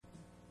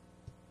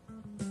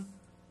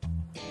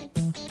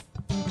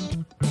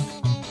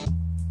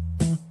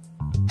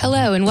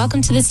Hello and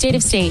welcome to the State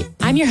of State.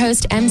 I'm your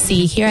host,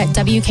 MC, here at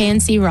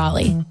WKNC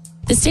Raleigh.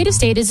 The State of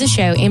State is a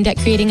show aimed at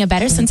creating a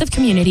better sense of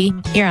community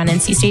here on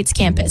NC State's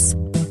campus.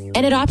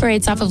 And it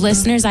operates off of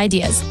listeners'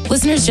 ideas,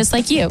 listeners just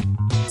like you.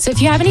 So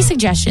if you have any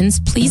suggestions,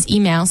 please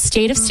email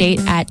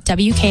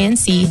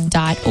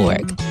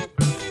stateofstate@wknc.org.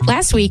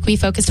 Last week, we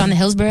focused on the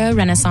Hillsborough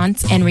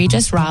Renaissance and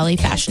Regis Raleigh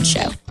fashion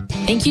show.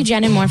 Thank you,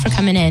 Jen and Moore, for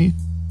coming in.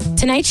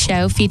 Tonight's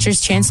show features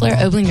Chancellor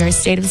Oblinger's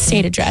State of the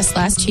State address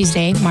last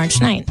Tuesday,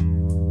 March 9th.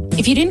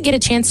 If you didn't get a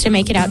chance to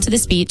make it out to the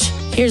speech,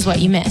 here's what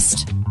you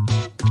missed.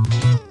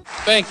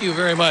 Thank you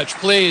very much.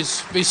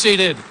 Please be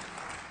seated.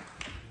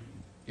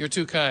 You're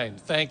too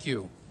kind. Thank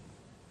you.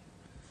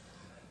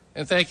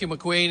 And thank you,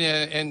 McQueen,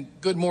 and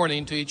good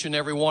morning to each and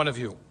every one of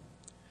you.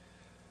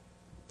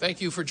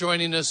 Thank you for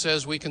joining us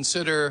as we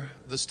consider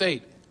the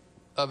state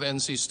of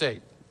NC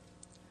State.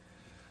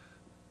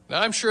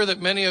 Now, I'm sure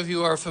that many of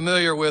you are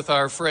familiar with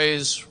our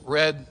phrase,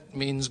 red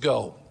means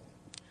go.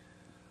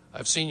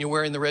 I've seen you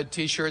wearing the red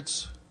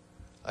t-shirts.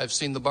 I've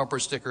seen the bumper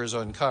stickers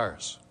on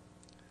cars.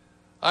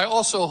 I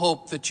also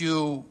hope that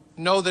you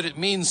know that it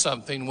means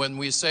something when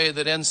we say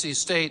that NC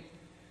State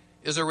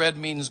is a red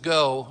means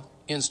go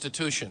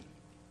institution.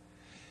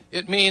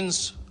 It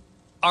means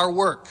our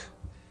work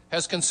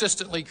has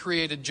consistently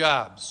created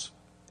jobs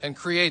and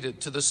created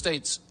to the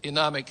state's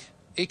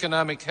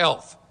economic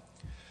health.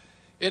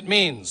 It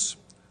means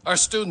our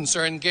students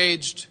are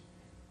engaged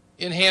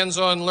in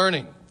hands-on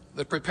learning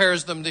that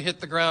prepares them to hit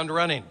the ground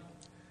running.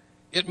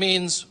 It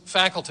means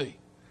faculty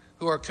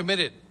who are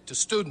committed to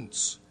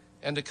students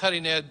and to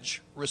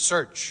cutting-edge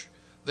research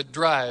that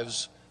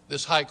drives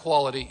this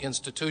high-quality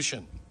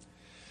institution.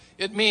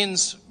 It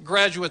means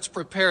graduates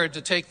prepared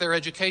to take their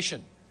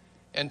education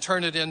and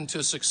turn it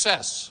into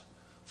success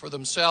for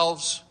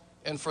themselves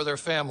and for their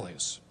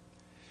families.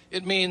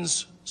 It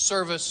means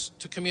service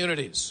to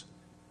communities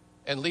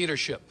and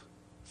leadership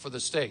for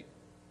the state.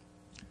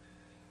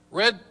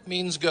 Red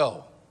means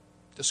go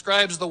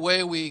describes the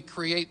way we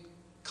create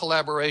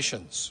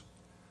collaborations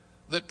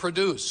that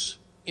produce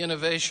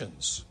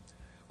innovations,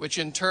 which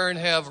in turn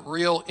have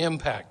real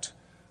impact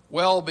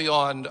well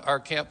beyond our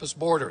campus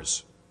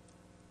borders.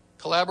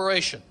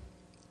 Collaboration,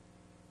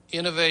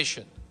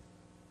 innovation,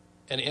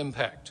 and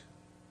impact.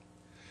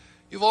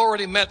 You've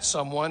already met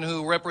someone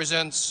who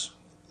represents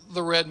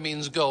the red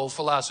means go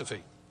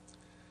philosophy.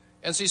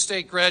 NC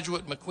State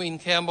graduate McQueen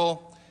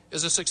Campbell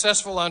is a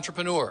successful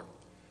entrepreneur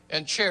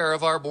and chair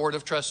of our Board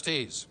of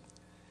Trustees.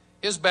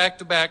 His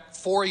back-to-back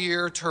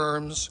 4-year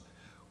terms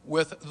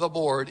with the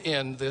board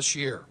end this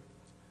year.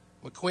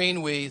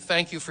 McQueen, we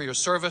thank you for your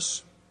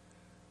service.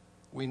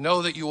 We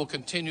know that you will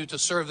continue to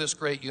serve this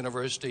great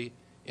university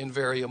in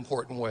very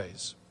important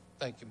ways.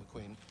 Thank you,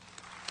 McQueen.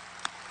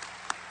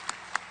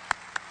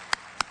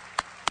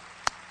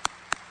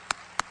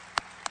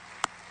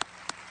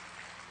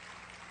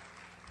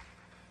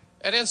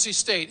 At NC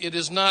State, it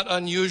is not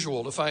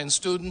unusual to find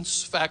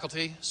students,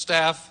 faculty,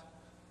 staff,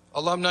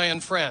 alumni,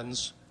 and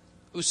friends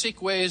who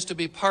seek ways to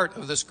be part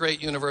of this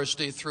great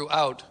university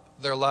throughout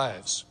their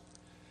lives.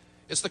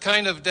 It's the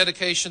kind of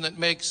dedication that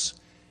makes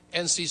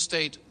NC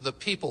State the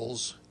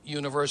people's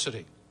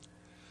university.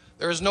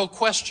 There is no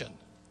question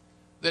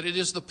that it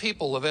is the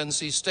people of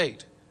NC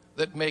State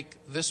that make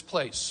this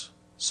place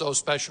so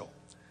special.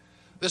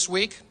 This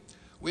week,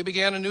 we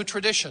began a new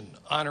tradition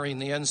honoring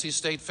the NC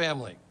State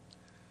family.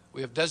 We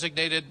have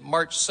designated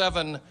March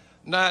 7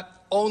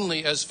 not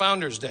only as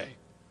Founders Day,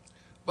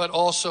 but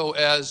also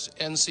as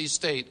NC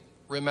State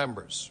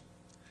Remembers.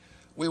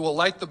 We will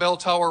light the bell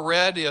tower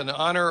red in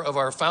honor of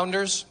our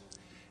founders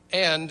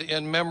and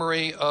in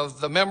memory of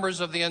the members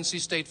of the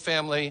NC State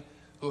family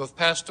who have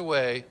passed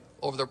away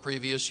over the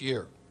previous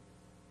year.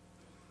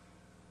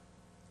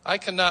 I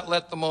cannot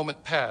let the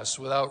moment pass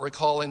without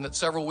recalling that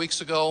several weeks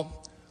ago,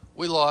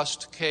 we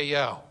lost Kay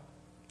Yao.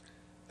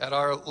 At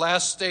our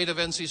last State of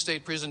NC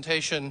State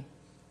presentation,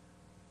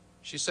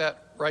 she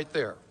sat right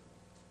there.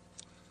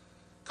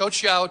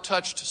 Coach Yao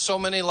touched so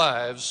many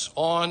lives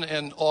on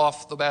and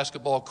off the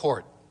basketball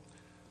court.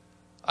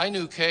 I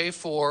knew Kay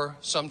for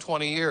some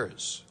 20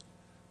 years.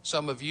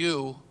 Some of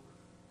you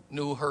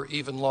knew her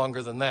even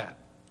longer than that.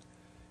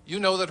 You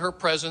know that her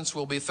presence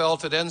will be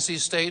felt at NC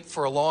State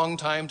for a long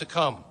time to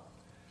come.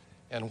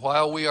 And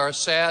while we are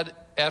sad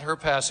at her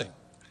passing,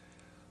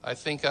 I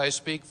think I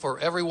speak for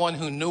everyone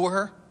who knew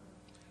her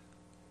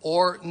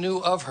or knew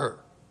of her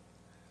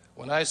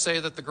when I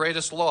say that the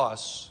greatest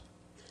loss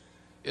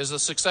is the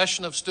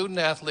succession of student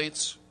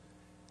athletes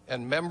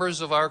and members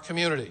of our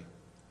community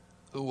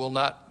who will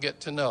not get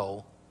to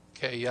know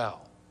Kay Yao.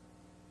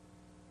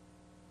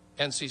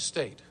 NC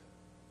State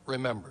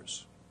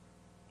remembers.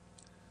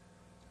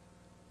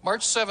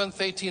 March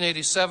 7th,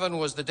 1887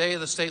 was the day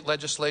the state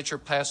legislature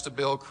passed a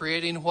bill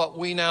creating what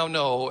we now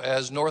know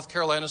as North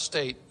Carolina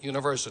State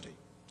University.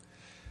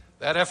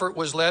 That effort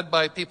was led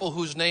by people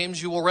whose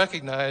names you will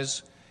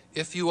recognize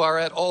if you are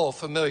at all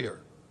familiar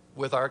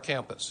with our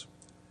campus.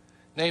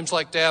 Names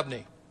like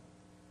Dabney,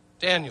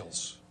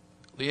 Daniels,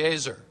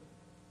 Lieser,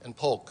 and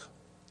Polk.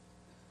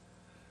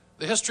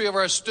 The history of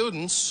our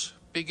students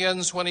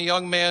begins when a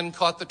young man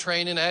caught the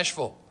train in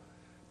Asheville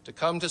to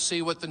come to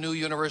see what the new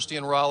university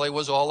in Raleigh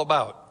was all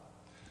about.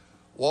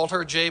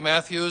 Walter J.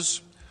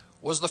 Matthews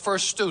was the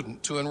first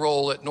student to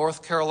enroll at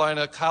North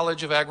Carolina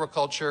College of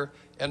Agriculture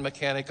and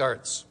Mechanic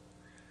Arts.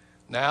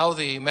 Now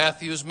the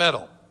Matthews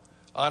Medal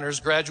honors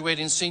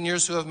graduating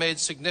seniors who have made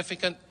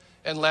significant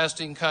and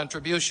lasting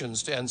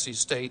contributions to NC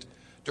State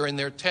during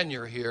their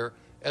tenure here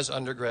as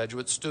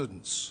undergraduate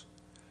students.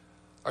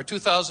 Our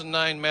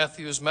 2009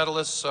 Matthews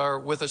medalists are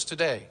with us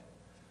today: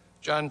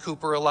 John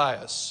Cooper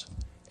Elias,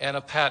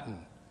 Anna Patton,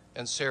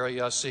 and Sarah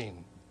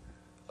Yassine.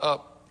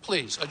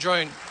 Please,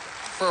 join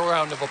for a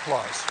round of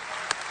applause.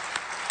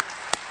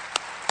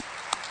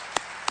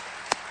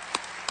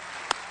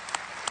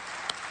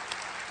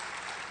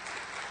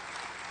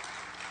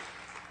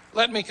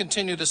 Let me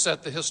continue to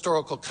set the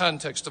historical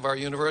context of our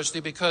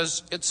university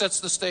because it sets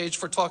the stage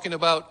for talking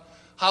about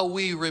how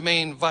we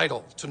remain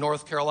vital to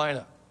North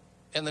Carolina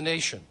and the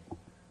nation,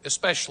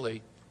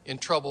 especially in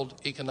troubled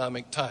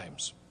economic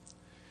times.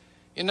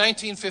 In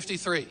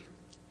 1953,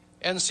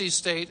 NC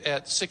State,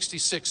 at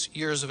 66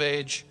 years of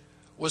age,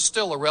 was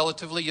still a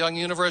relatively young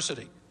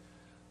university,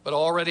 but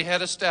already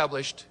had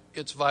established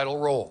its vital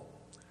role.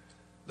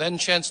 Then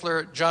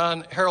Chancellor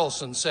John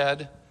Harrelson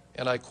said,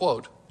 and I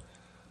quote,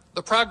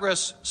 "The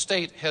progress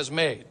State has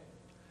made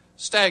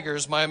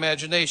staggers my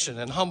imagination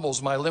and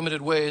humbles my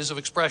limited ways of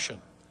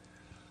expression.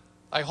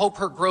 I hope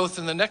her growth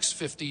in the next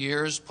 50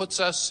 years puts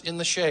us in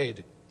the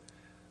shade.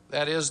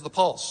 That is the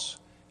pulse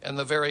and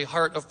the very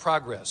heart of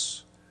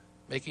progress,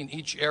 making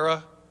each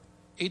era,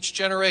 each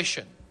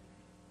generation,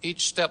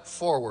 each step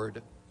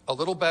forward a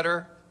little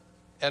better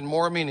and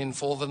more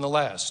meaningful than the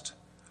last.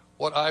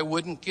 What I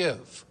wouldn't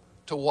give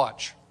to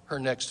watch her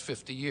next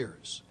 50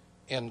 years."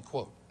 End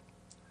quote.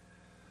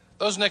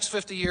 Those next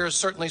 50 years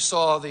certainly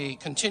saw the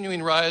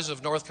continuing rise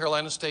of North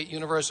Carolina State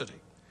University.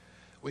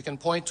 We can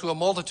point to a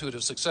multitude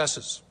of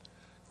successes: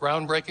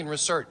 groundbreaking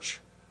research,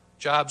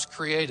 jobs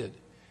created,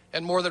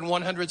 and more than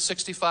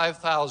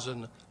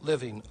 165,000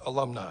 living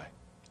alumni.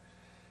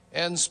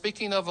 And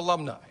speaking of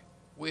alumni,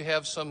 we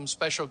have some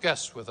special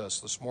guests with us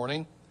this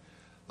morning.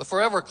 The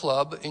Forever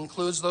Club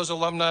includes those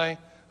alumni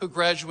who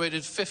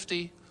graduated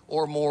 50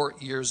 or more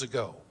years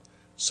ago.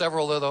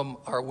 Several of them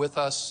are with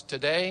us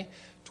today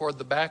toward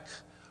the back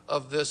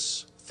of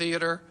this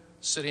theater,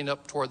 sitting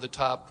up toward the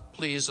top.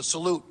 Please, a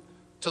salute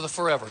to the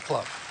Forever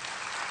Club.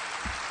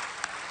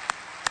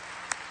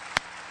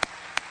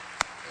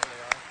 There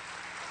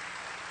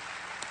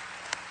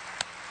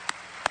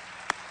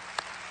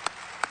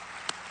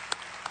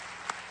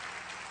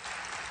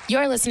they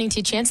are. You're listening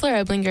to Chancellor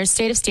Oblinger's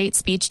State of State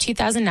speech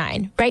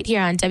 2009, right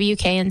here on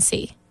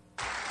WKNC.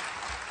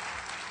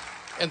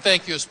 And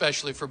thank you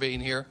especially for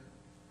being here.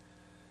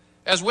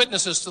 As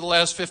witnesses to the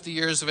last 50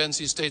 years of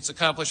NC State's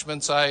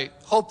accomplishments, I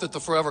hope that the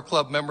Forever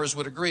Club members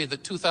would agree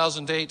that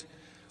 2008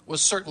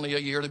 was certainly a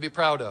year to be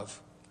proud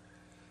of.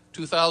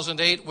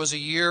 2008 was a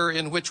year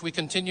in which we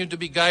continued to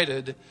be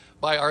guided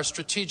by our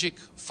strategic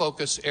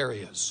focus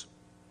areas: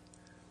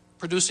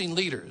 producing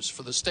leaders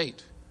for the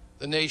state,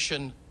 the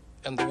nation,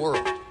 and the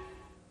world;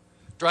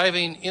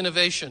 driving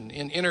innovation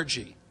in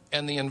energy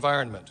and the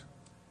environment;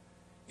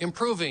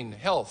 improving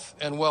health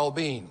and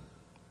well-being;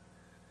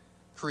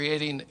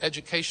 creating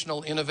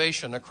educational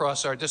innovation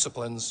across our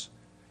disciplines;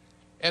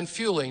 and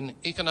fueling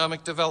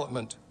economic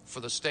development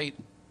for the state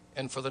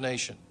and for the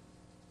nation.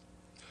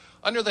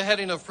 Under the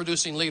heading of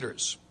producing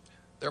leaders,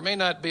 there may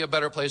not be a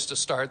better place to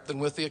start than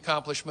with the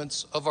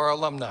accomplishments of our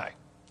alumni.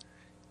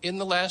 In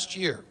the last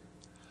year,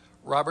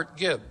 Robert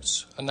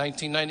Gibbs, a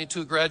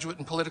 1992 graduate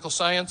in political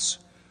science,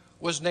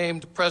 was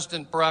named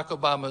President Barack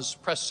Obama's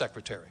press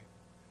secretary.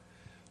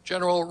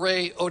 General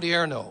Ray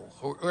Odierno,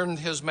 who earned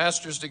his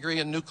master's degree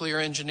in nuclear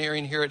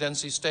engineering here at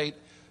NC State,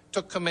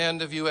 took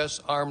command of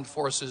U.S. Armed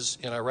Forces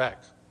in Iraq.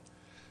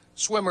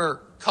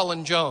 Swimmer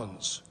Cullen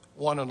Jones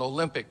won an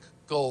Olympic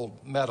gold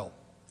medal.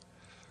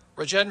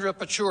 Rajendra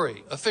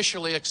Pachauri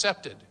officially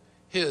accepted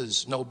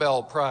his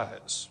Nobel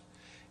Prize.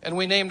 And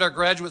we named our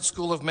Graduate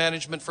School of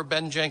Management for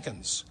Ben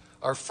Jenkins,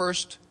 our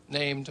first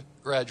named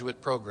graduate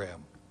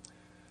program.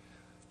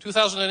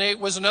 2008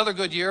 was another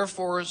good year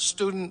for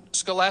student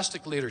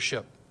scholastic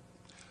leadership.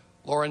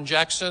 Lauren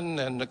Jackson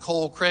and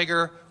Nicole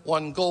Krager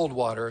won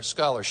Goldwater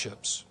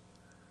scholarships.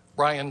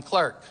 Brian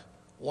Clark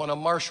won a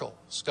Marshall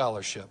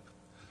Scholarship.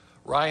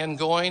 Ryan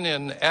Goyne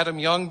and Adam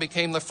Young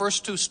became the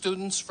first two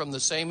students from the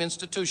same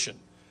institution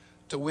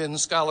to win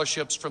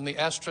scholarships from the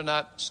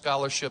Astronaut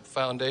Scholarship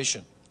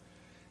Foundation.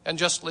 And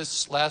just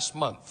this last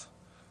month,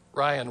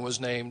 Ryan was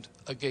named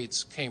a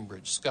Gates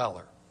Cambridge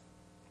Scholar.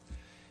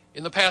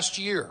 In the past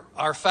year,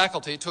 our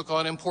faculty took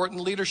on important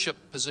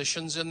leadership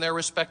positions in their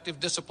respective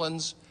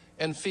disciplines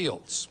and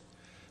fields.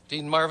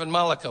 Dean Marvin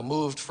Malika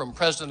moved from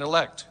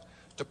president-elect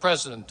to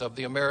president of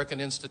the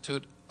American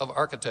Institute of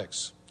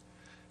Architects.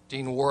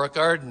 Dean Warwick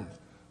Arden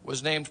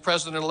was named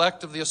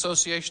president-elect of the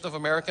Association of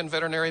American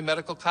Veterinary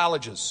Medical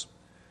Colleges.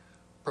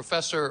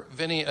 Professor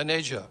Vinny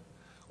Aneja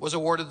was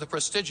awarded the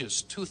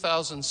prestigious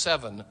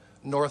 2007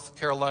 North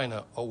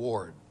Carolina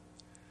Award.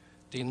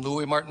 Dean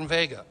Louis Martin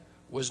Vega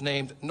was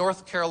named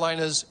North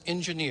Carolina's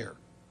Engineer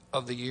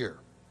of the Year.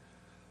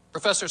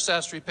 Professor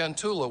Sastry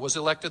Pantula was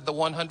elected the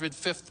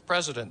 105th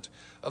President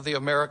of the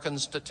American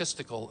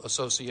Statistical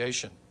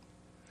Association.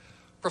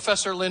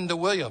 Professor Linda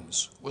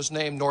Williams was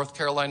named North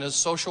Carolina's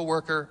Social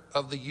Worker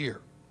of the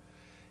Year.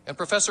 And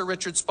Professor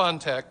Richard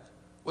Spontak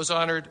was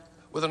honored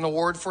with an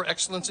award for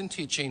excellence in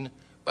teaching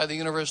by the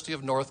University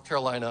of North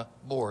Carolina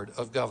Board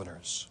of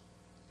Governors.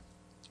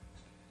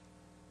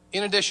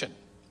 In addition,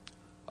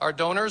 our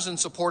donors and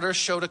supporters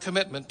showed a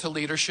commitment to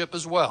leadership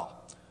as well,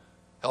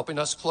 helping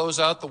us close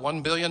out the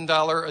 $1 billion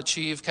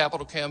Achieve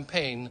Capital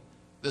campaign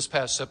this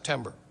past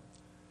September.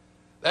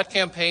 That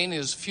campaign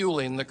is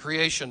fueling the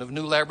creation of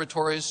new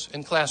laboratories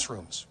and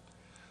classrooms,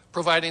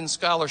 providing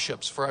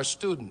scholarships for our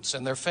students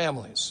and their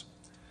families,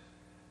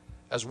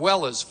 as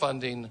well as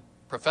funding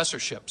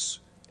professorships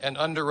and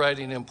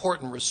underwriting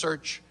important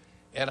research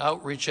and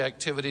outreach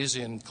activities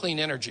in clean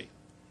energy,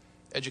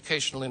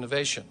 educational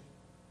innovation,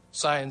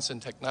 science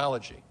and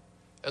technology,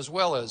 as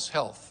well as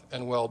health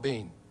and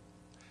well-being.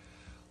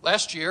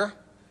 Last year,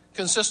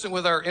 consistent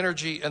with our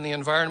energy and the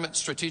environment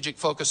strategic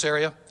focus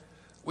area,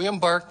 we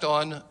embarked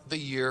on the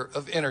Year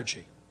of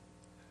Energy,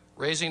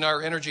 raising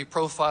our energy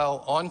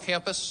profile on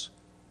campus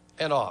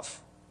and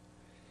off.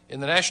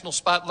 In the national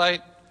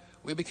spotlight,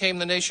 we became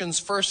the nation's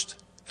first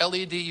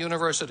LED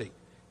university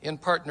in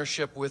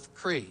partnership with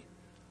Cree,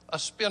 a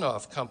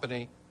spin-off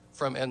company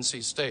from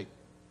NC State.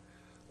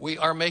 We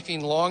are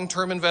making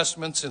long-term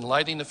investments in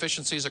lighting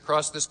efficiencies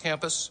across this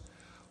campus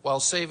while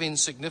saving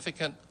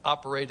significant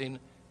operating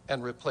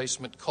and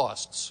replacement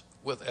costs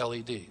with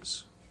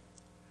LEDs.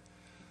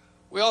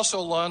 We also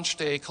launched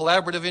a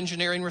Collaborative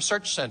Engineering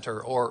Research Center,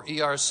 or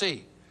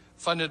ERC,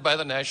 funded by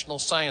the National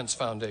Science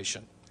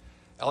Foundation.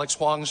 Alex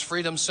Huang's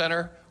Freedom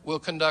Center will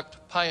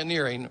conduct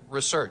pioneering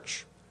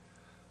research.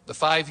 The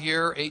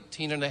 5-year,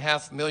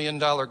 $18.5 million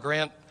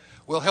grant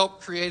will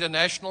help create a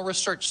national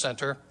research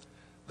center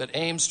that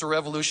aims to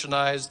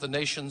revolutionize the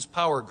nation's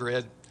power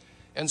grid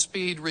and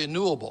speed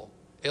renewable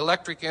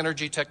electric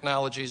energy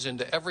technologies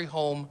into every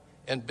home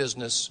and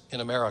business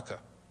in America.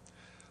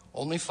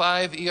 Only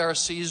 5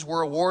 ERCs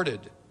were awarded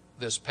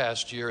this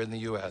past year in the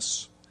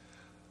U.S.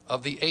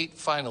 Of the 8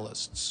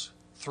 finalists,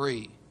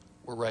 3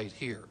 were right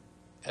here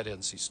at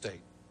NC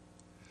State.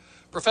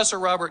 Professor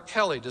Robert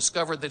Kelly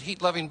discovered that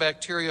heat-loving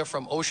bacteria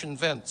from ocean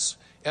vents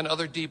and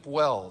other deep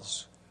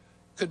wells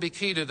could be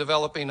key to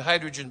developing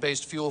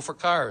hydrogen-based fuel for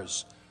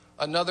cars,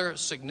 another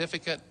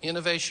significant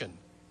innovation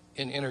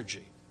in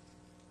energy.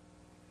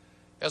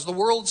 As the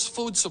world's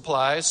food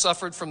supply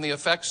suffered from the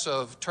effects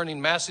of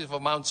turning massive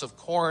amounts of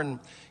corn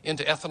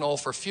into ethanol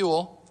for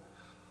fuel,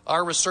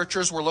 our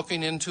researchers were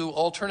looking into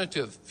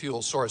alternative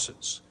fuel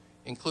sources,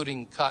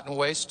 including cotton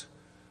waste,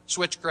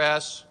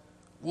 switchgrass,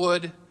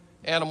 wood,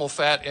 animal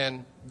fat,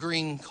 and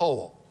green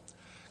coal.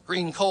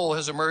 Green coal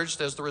has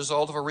emerged as the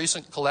result of a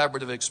recent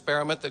collaborative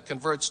experiment that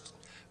converts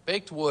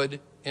baked wood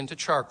into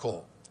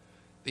charcoal.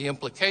 The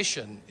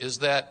implication is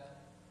that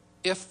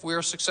if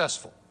we're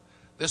successful,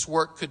 this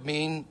work could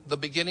mean the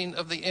beginning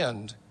of the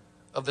end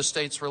of the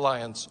state's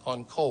reliance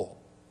on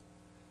coal.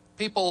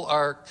 People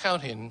are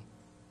counting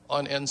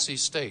on NC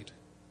State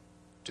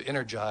to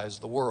energize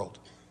the world.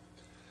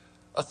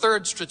 A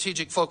third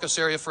strategic focus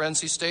area for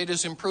NC State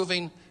is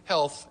improving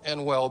health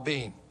and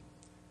well-being.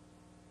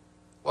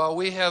 While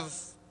we have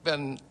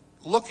been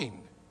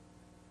looking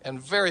and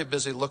very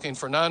busy looking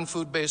for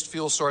non-food-based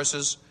fuel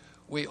sources,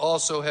 we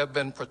also have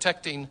been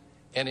protecting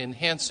and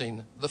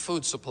enhancing the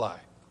food supply.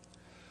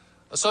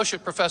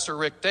 Associate Professor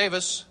Rick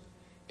Davis,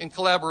 in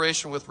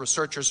collaboration with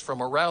researchers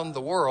from around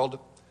the world,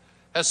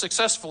 has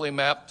successfully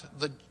mapped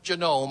the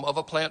genome of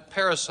a plant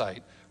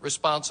parasite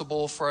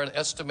responsible for an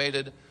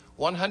estimated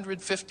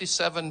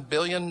 $157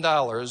 billion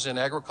in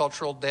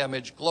agricultural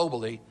damage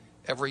globally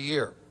every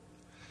year.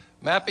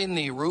 Mapping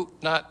the root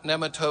knot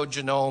nematode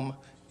genome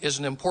is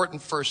an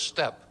important first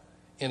step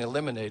in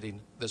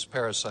eliminating this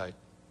parasite.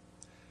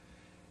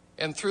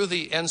 And through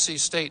the NC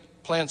State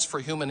Plants for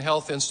Human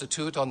Health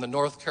Institute on the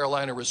North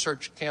Carolina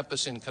Research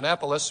Campus in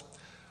Kannapolis,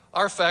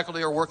 our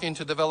faculty are working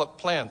to develop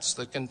plants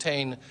that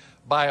contain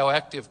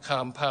bioactive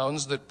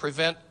compounds that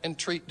prevent and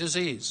treat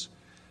disease,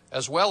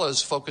 as well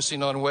as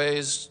focusing on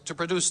ways to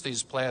produce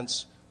these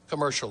plants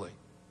commercially.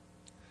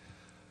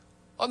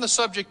 On the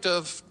subject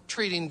of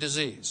treating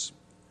disease,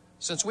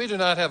 since we do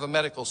not have a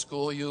medical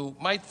school, you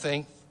might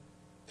think,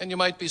 and you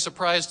might be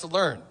surprised to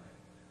learn,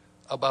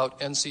 about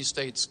NC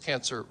State's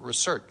cancer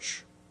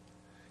research.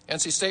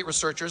 NC State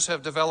researchers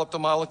have developed a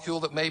molecule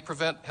that may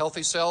prevent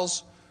healthy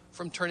cells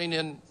from turning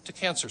into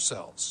cancer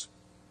cells.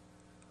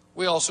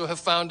 We also have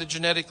found a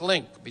genetic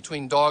link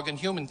between dog and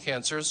human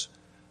cancers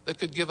that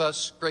could give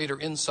us greater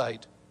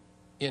insight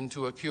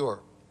into a cure.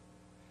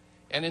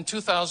 And in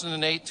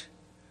 2008,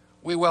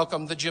 we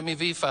welcomed the Jimmy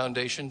V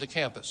Foundation to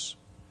campus.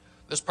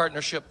 This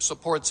partnership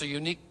supports a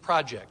unique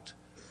project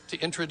to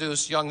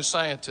introduce young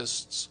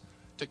scientists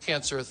to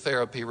cancer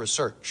therapy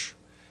research,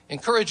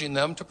 encouraging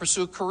them to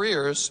pursue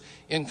careers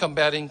in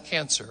combating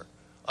cancer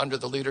under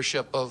the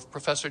leadership of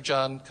Professor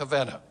John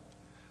Cavanagh.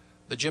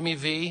 The Jimmy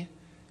V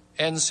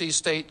NC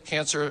State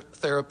Cancer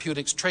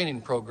Therapeutics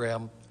Training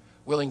Program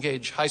will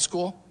engage high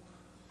school,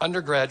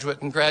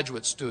 undergraduate, and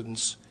graduate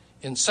students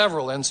in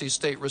several NC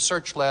State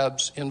research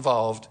labs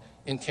involved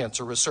in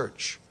cancer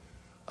research.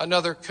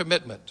 Another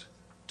commitment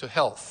to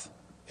health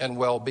and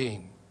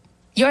well-being.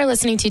 You're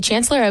listening to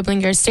Chancellor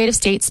Oblinger's State of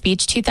State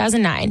speech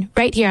 2009,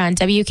 right here on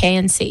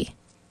WKNC.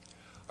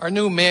 Our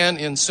new Man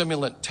in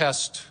Simulant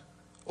Test,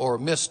 or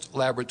MIST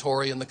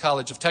laboratory in the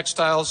College of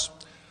Textiles,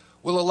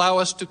 will allow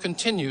us to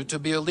continue to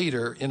be a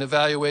leader in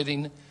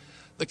evaluating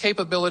the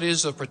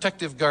capabilities of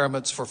protective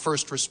garments for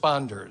first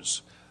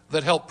responders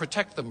that help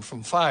protect them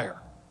from fire,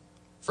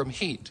 from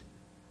heat,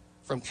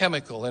 from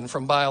chemical, and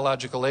from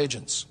biological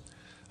agents,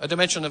 a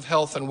dimension of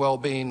health and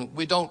well-being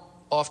we don't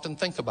often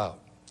think about.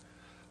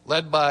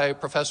 Led by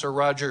Professor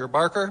Roger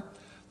Barker,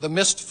 the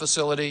MIST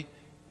facility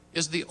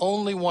is the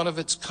only one of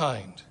its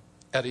kind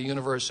at a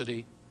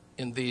university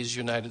in these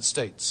United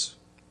States.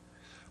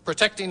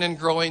 Protecting and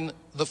growing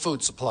the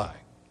food supply,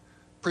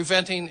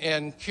 preventing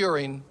and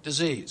curing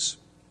disease,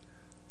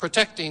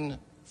 protecting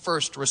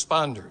first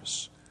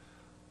responders.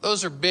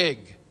 Those are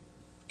big,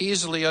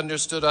 easily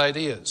understood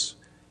ideas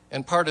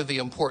and part of the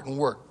important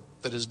work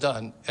that is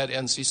done at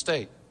NC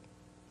State.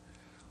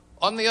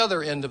 On the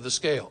other end of the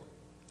scale,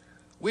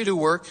 we do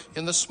work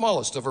in the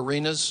smallest of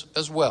arenas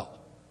as well,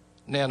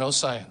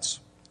 nanoscience.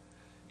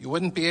 You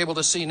wouldn't be able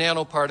to see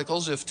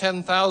nanoparticles if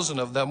 10,000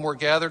 of them were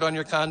gathered on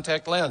your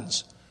contact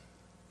lens.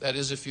 That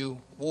is, if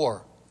you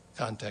wore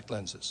contact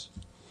lenses.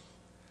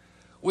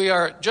 We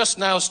are just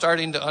now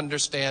starting to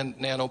understand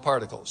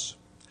nanoparticles.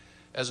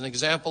 As an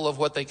example of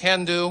what they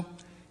can do,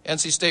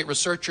 NC State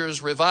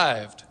researchers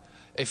revived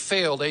a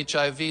failed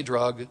HIV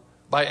drug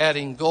by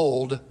adding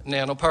gold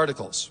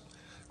nanoparticles,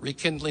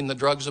 rekindling the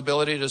drug's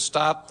ability to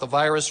stop the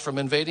virus from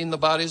invading the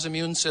body's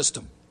immune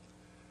system.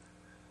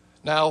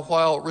 Now,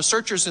 while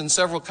researchers in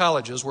several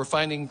colleges were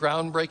finding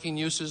groundbreaking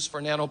uses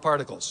for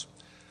nanoparticles,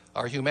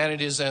 our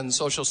humanities and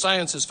social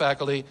sciences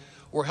faculty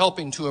were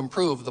helping to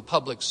improve the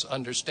public's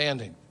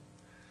understanding.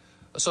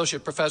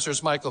 Associate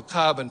Professors Michael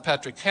Cobb and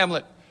Patrick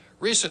Hamlet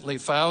recently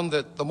found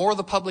that the more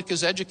the public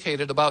is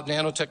educated about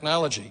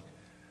nanotechnology,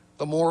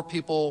 the more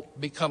people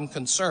become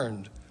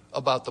concerned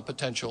about the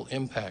potential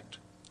impact.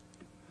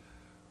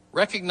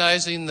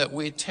 Recognizing that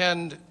we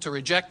tend to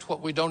reject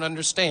what we don't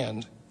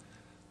understand,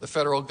 the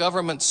federal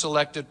government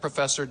selected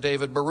Professor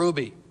David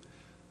Berube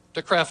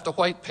to craft a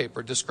white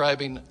paper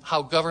describing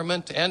how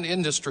government and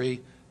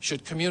industry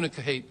should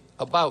communicate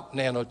about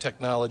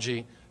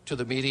nanotechnology to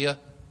the media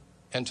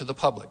and to the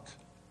public.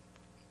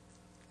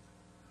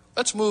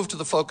 Let's move to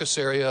the focus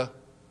area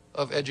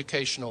of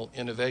educational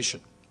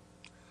innovation.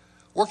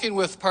 Working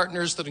with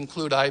partners that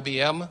include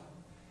IBM,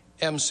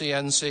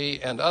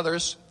 MCNC, and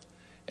others,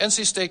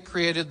 NC State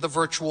created the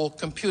Virtual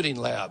Computing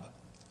Lab,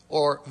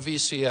 or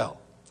VCL.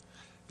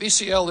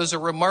 VCL is a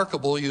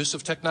remarkable use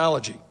of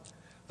technology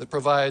that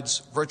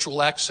provides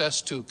virtual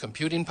access to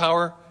computing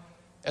power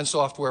and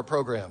software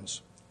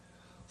programs.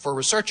 For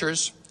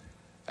researchers,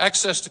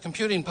 access to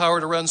computing power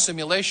to run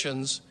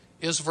simulations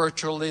is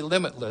virtually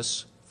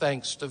limitless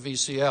thanks to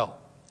VCL.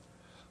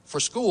 For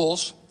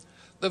schools,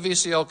 the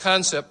VCL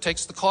concept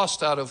takes the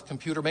cost out of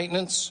computer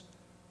maintenance,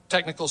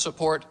 technical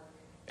support,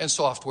 and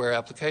software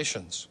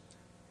applications.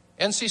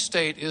 NC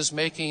State is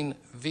making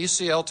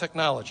VCL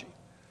technology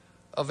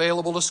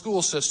available to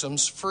school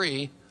systems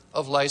free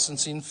of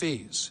licensing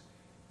fees,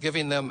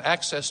 giving them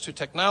access to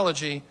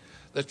technology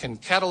that can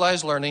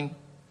catalyze learning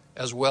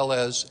as well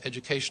as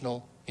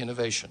educational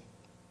innovation.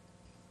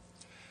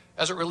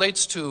 As it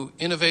relates to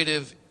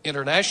innovative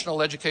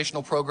international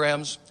educational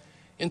programs,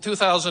 in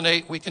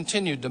 2008 we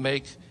continued to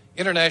make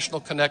international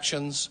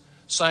connections,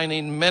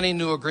 signing many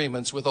new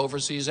agreements with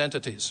overseas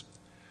entities.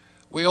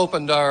 We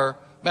opened our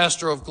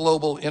Master of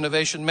Global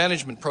Innovation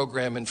Management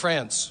program in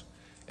France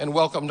and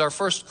welcomed our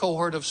first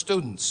cohort of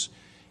students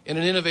in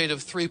an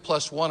innovative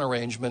 3+1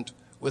 arrangement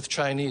with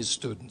Chinese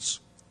students.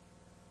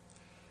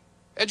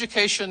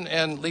 Education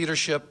and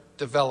leadership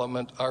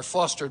development are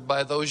fostered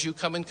by those you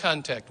come in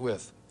contact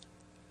with.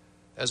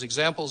 As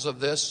examples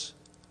of this,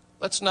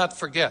 let's not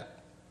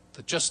forget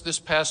that just this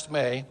past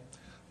May,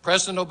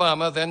 President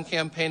Obama, then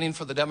campaigning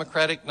for the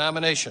Democratic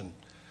nomination,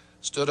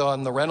 stood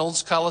on the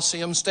Reynolds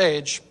Coliseum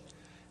stage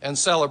and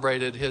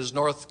celebrated his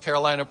North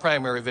Carolina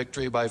primary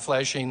victory by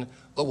flashing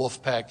the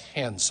Wolfpack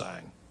hand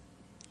sign.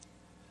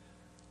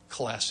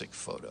 Classic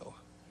photo.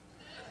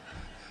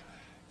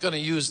 Going to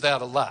use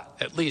that a lot,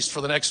 at least for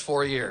the next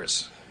 4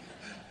 years.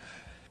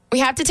 We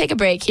have to take a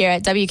break here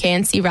at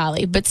WKNC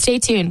Raleigh, but stay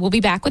tuned. We'll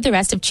be back with the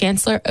rest of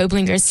Chancellor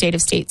Oblinger's State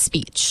of State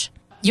speech.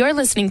 You're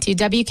listening to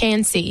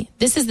WKNC.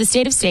 This is the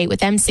State of State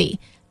with MC.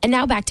 And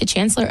now back to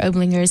Chancellor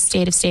Oblinger's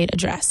State of State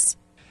address.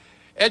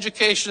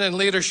 Education and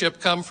leadership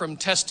come from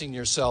testing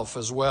yourself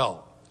as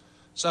well,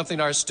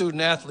 something our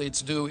student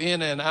athletes do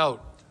in and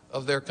out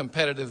of their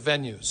competitive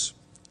venues.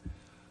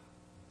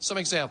 Some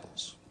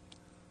examples.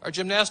 Our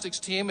gymnastics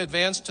team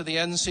advanced to the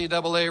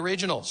NCAA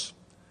regionals,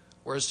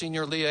 where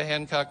senior Leah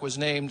Hancock was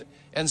named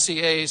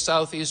NCAA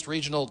Southeast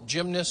Regional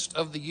Gymnast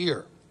of the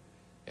Year,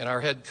 and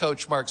our head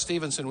coach Mark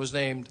Stevenson was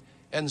named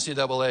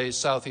NCAA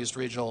Southeast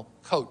Regional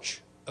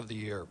Coach of the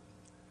Year.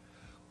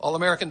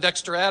 All-American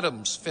Dexter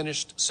Adams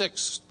finished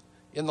 6th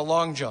in the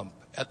long jump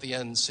at the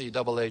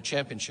NCAA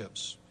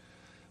Championships.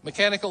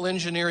 Mechanical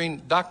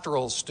engineering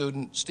doctoral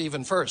student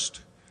Stephen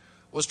First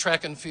was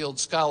track and field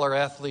scholar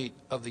athlete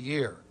of the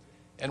year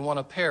and won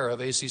a pair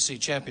of ACC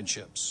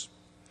championships.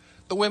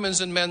 The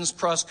women's and men's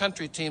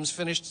cross-country teams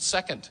finished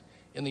 2nd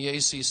in the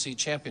ACC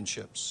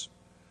championships.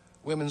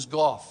 Women's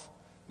golf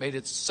made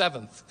its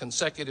 7th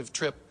consecutive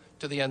trip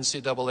to the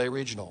NCAA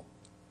regional.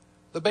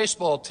 The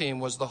baseball team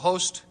was the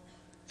host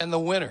and the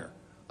winner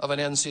of an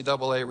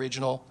NCAA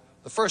regional,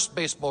 the first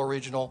baseball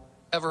regional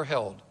ever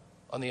held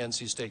on the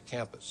NC State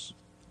campus.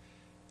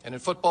 And in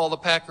football, the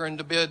Pack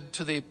earned a bid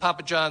to the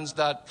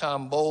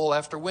PapaJohns.com Bowl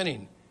after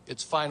winning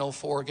its final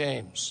 4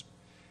 games.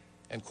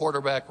 And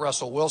quarterback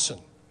Russell Wilson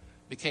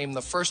became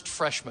the first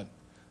freshman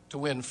to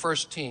win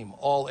first-team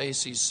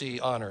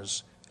All-ACC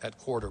honors at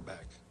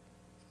quarterback.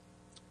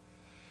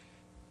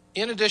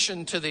 In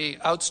addition to the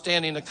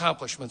outstanding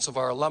accomplishments of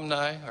our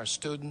alumni, our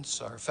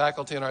students, our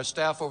faculty, and our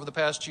staff over the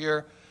past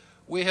year,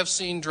 we have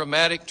seen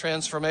dramatic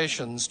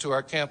transformations to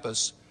our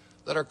campus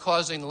that are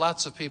causing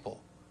lots of people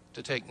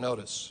to take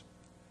notice.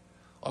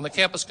 On the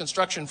campus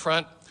construction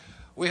front,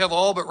 we have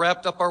all but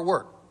wrapped up our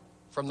work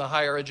from the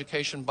Higher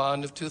Education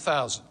Bond of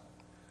 2000.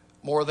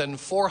 More than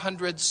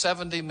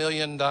 $470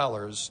 million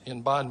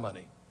in bond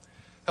money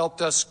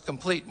helped us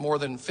complete more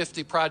than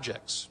 50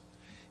 projects,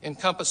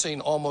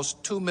 encompassing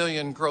almost 2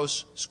 million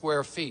gross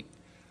square feet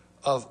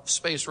of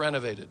space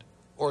renovated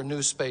or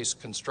new space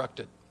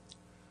constructed.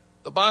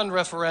 The bond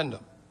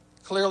referendum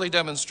clearly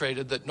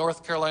demonstrated that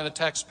North Carolina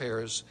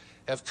taxpayers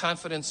have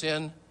confidence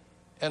in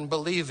and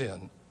believe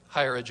in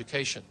higher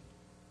education.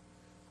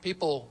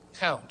 People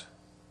count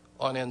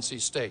on NC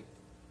State.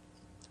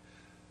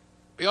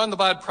 Beyond the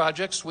bond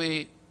projects,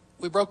 we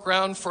broke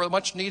ground for a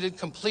much-needed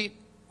complete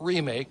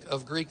remake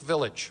of Greek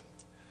Village.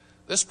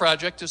 This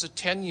project is a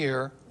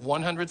 10-year,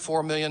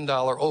 $104 million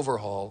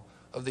overhaul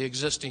of the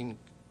existing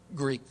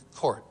Greek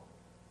court.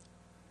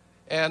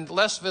 And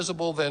less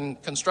visible than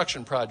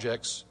construction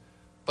projects,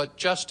 but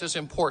just as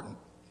important,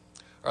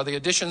 are the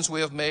additions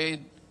we have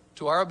made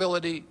to our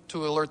ability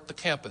to alert the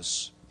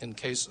campus in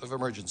case of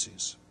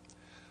emergencies.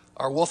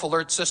 Our Wolf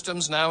Alert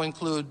systems now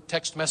include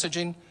text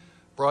messaging,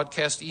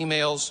 broadcast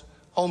emails,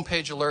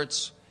 homepage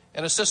alerts,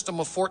 and a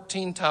system of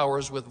 14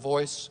 towers with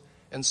voice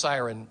and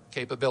siren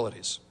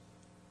capabilities.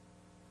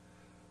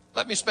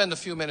 Let me spend a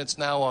few minutes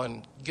now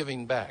on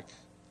giving back,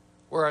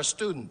 where our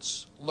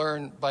students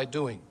learn by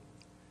doing,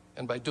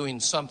 and by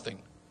doing something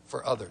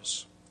for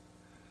others.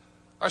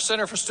 Our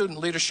Center for Student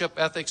Leadership,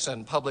 Ethics,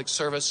 and Public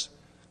Service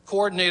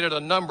coordinated a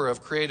number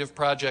of creative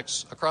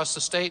projects across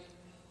the state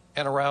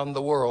and around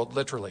the world,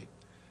 literally,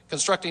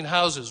 constructing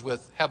houses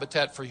with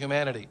Habitat for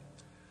Humanity,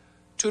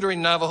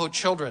 tutoring Navajo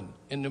children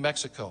in New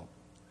Mexico,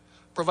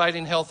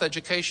 providing health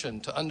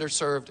education to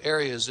underserved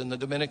areas in the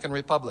Dominican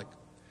Republic,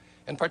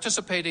 and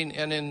participating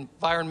in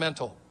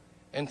environmental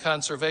and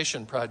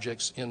conservation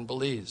projects in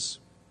Belize.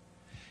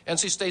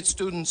 NC State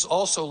students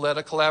also led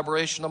a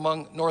collaboration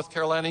among North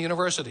Carolina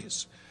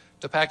universities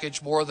to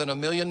package more than 1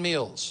 million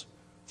meals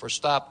for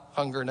Stop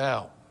Hunger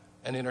Now,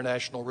 an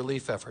international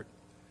relief effort.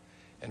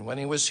 And when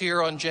he was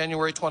here on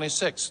January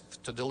 26th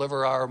to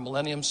deliver our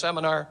Millennium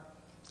Seminar,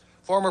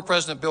 former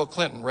President Bill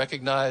Clinton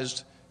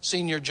recognized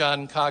Senior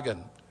John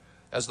Coggin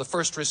as the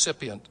first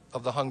recipient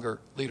of the Hunger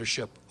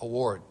Leadership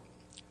Award.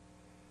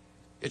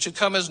 It should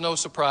come as no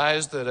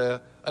surprise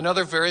that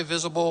another very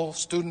visible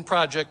student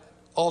project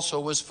also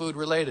was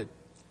food-related,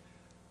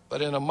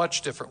 but in a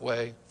much different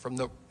way from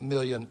the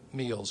Million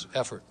Meals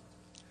effort.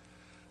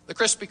 The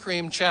Krispy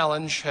Kreme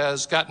Challenge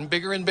has gotten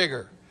bigger and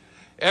bigger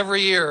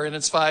every year in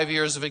its 5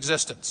 years of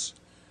existence.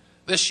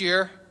 This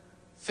year,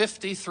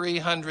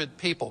 5,300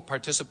 people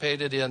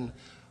participated in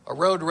a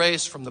road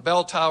race from the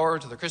bell tower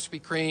to the Krispy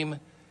Kreme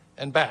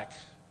and back.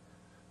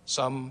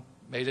 Some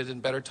made it in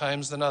better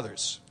times than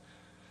others.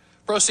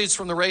 Proceeds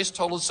from the race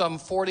totaled some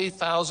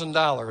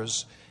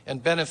 $40,000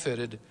 and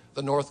benefited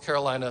the North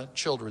Carolina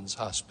Children's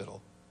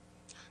Hospital.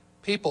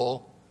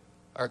 People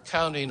are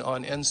counting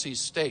on NC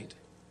State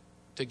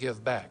to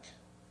give back.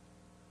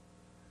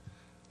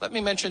 Let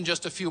me mention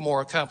just a few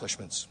more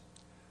accomplishments.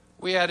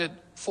 We added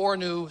 4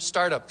 new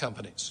startup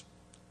companies,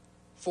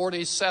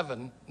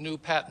 47 new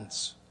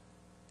patents,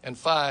 and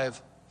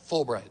 5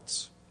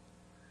 Fulbrights.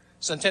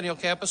 Centennial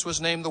Campus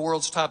was named the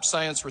world's top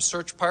science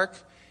research park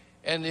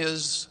and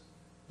is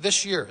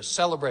this year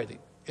celebrating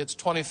its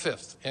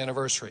 25th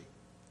anniversary.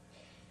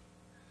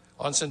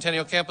 On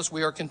Centennial Campus,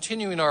 we are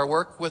continuing our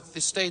work with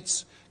the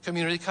state's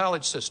community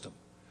college system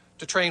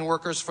to train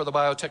workers for the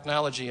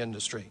biotechnology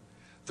industry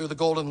through the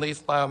Golden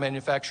Leaf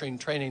Biomanufacturing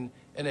Training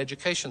and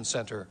Education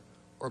Center,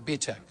 or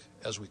BTEC,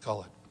 as we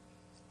call it.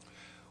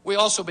 We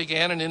also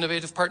began an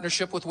innovative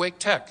partnership with Wake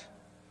Tech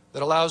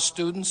that allows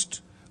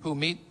students who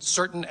meet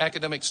certain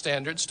academic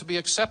standards to be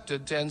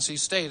accepted to NC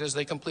State as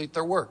they complete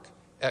their work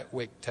at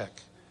Wake Tech.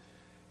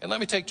 And let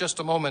me take just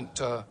a moment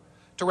to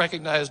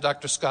recognize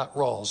Dr. Scott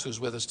Rawls, who's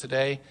with us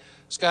today.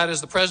 Scott is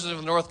the president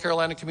of the North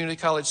Carolina Community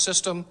College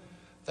System,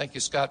 Thank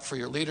you, Scott, for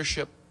your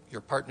leadership,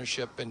 your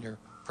partnership, and your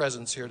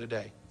presence here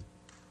today.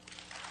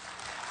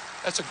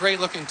 That's a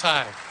great-looking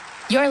tie.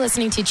 You're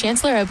listening to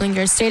Chancellor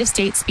Oblinger's State of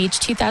State speech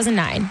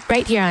 2009,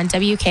 right here on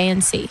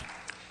WKNC.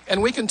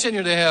 And we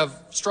continue to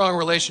have strong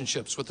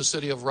relationships with the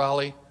city of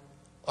Raleigh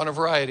on a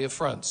variety of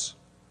fronts.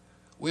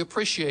 We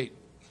appreciate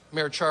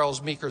Mayor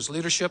Charles Meeker's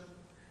leadership,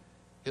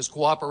 his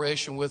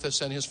cooperation with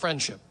us, and his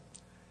friendship.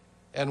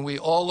 And we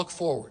all look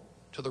forward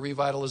to the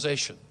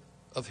revitalization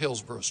of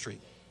Hillsborough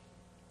Street.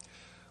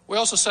 We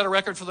also set a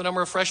record for the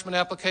number of freshman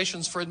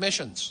applications for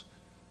admissions,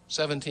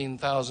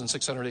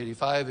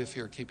 17,685 if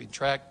you're keeping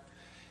track.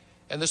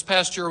 And this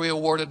past year we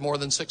awarded more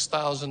than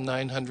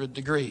 6,900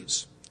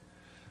 degrees.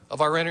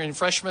 Of our entering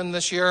freshmen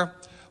this year,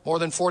 more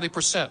than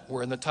 40%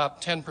 were in the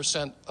top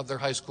 10% of their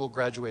high school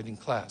graduating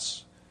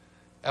class.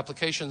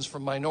 Applications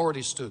from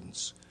minority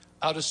students,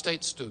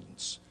 out-of-state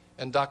students,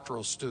 and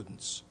doctoral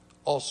students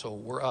also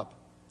were up.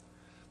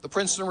 The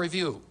Princeton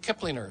Review,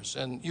 Kiplinger's,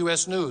 and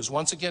U.S. News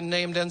once again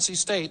named NC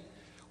State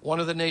one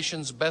of the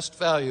nation's best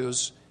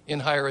values in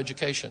higher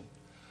education,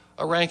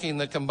 a ranking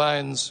that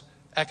combines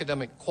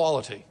academic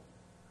quality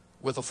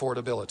with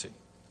affordability.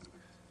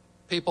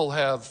 People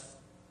have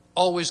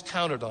always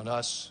counted on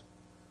us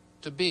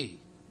to be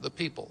the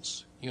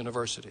people's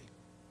university.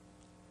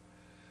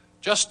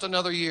 Just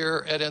another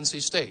year at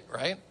NC State,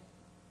 right?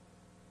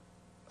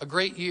 A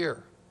great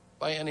year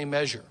by any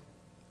measure.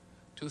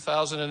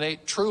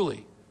 2008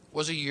 truly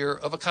was a year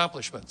of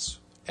accomplishments,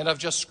 and I've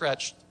just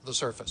scratched the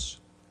surface.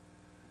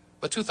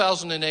 But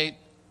 2008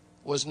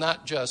 was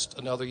not just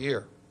another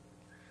year.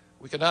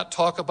 We cannot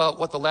talk about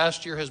what the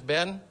last year has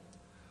been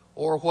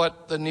or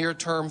what the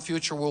near-term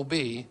future will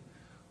be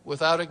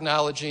without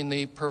acknowledging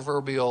the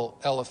proverbial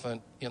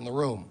elephant in the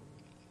room.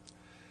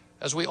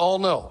 As we all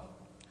know,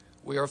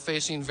 we are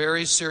facing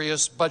very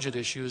serious budget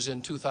issues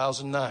in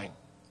 2009.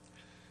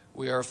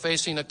 We are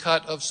facing a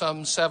cut of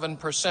some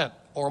 7%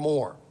 or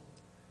more.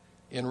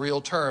 In real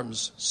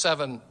terms,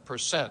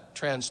 7%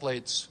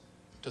 translates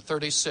to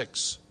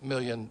 $36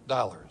 million.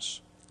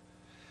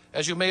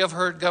 As you may have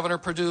heard Governor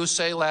Perdue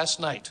say last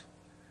night,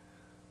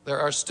 there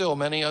are still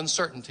many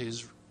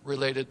uncertainties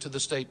related to the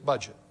state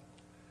budget.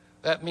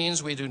 That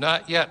means we do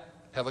not yet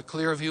have a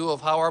clear view of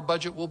how our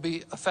budget will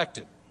be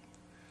affected.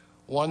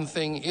 One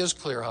thing is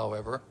clear,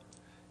 however,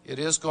 it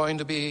is going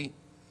to be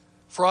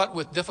fraught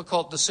with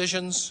difficult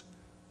decisions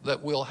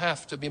that will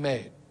have to be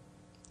made.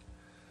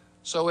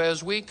 So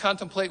as we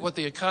contemplate what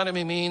the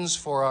economy means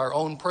for our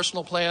own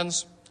personal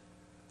plans,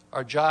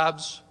 our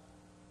jobs,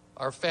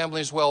 our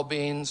families'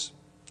 well-beings,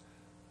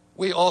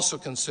 we also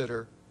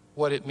consider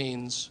what it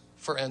means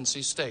for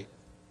NC State.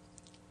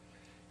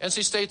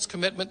 NC State's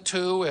commitment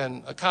to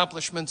and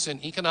accomplishments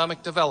in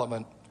economic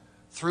development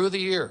through the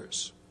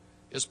years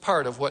is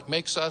part of what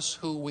makes us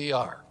who we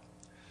are.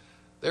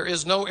 There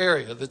is no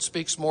area that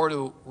speaks more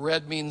to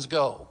red means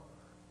go,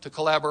 to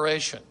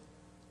collaboration,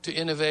 to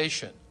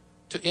innovation,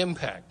 to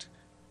impact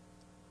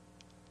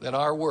than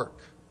our work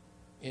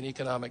in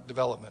economic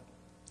development.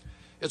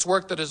 It's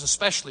work that is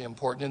especially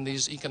important in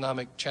these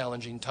economic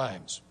challenging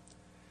times.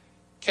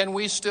 Can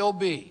we still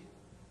be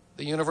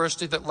the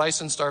university that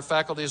licensed our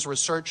faculty's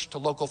research to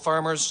local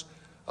farmers,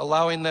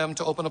 allowing them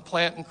to open a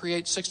plant and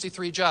create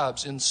 63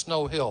 jobs in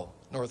Snow Hill,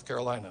 North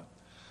Carolina?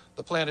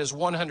 The plant is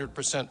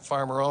 100%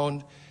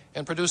 farmer-owned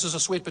and produces a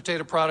sweet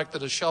potato product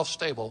that is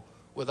shelf-stable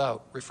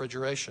without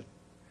refrigeration.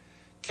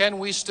 Can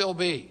we still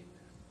be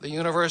the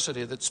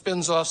university that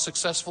spins off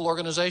successful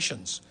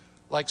organizations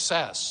like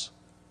SAS,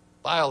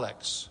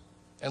 BioLex,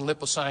 and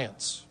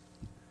LipoScience?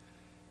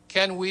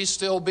 Can we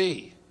still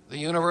be the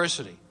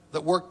university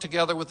that worked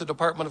together with the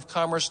Department of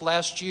Commerce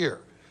last year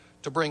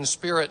to bring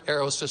Spirit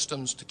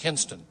Aerosystems to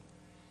Kinston?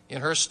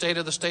 In her State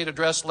of the State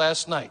address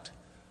last night,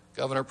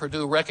 Governor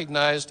Perdue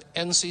recognized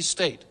NC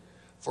State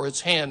for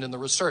its hand in the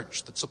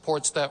research that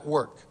supports that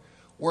work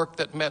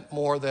that meant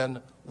more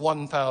than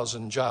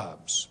 1,000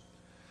 jobs.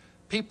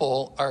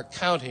 People are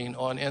counting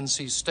on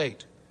NC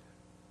State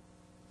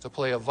to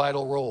play a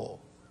vital role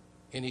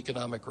in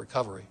economic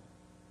recovery.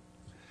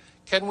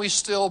 Can we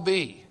still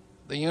be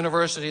the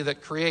university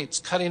that creates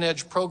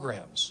cutting-edge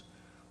programs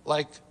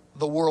like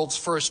the world's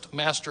first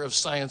Master of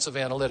Science of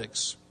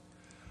Analytics?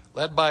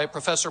 Led by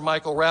Professor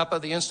Michael Rappa,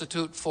 the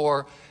Institute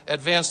for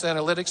Advanced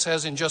Analytics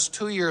has in just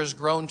 2 years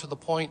grown to the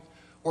point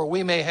where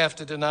we may have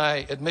to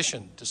deny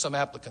admission to some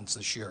applicants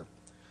this year.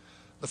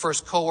 The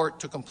first cohort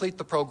to complete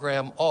the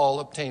program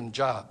all obtained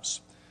jobs.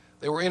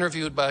 They were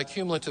interviewed by a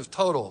cumulative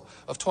total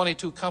of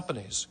 22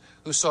 companies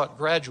who sought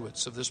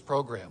graduates of this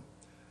program.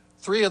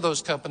 3 of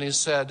those companies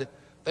said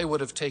they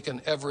would have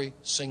taken every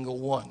single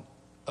one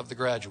of the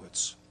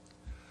graduates.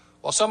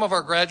 While some of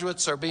our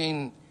graduates are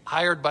being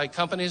hired by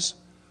companies,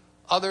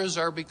 others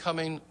are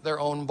becoming their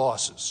own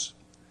bosses.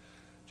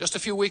 Just a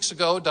few weeks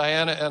ago,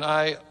 Diana and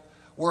I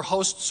were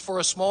hosts for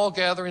a small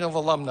gathering of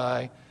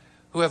alumni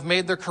who have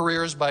made their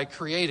careers by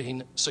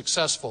creating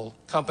successful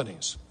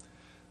companies.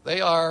 They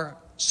are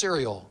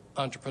serial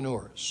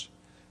entrepreneurs,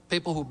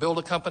 people who build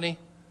a company,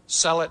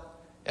 sell it,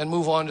 and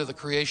move on to the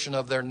creation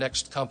of their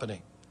next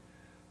company.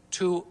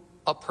 To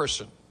a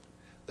person,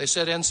 They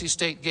said NC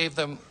State gave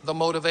them the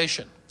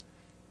motivation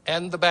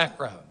and the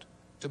background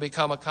to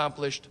become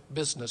accomplished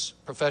business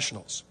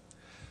professionals.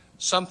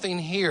 Something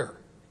here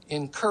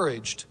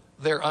encouraged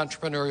their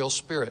entrepreneurial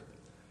spirit.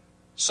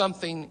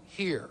 Something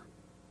here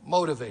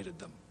motivated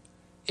them.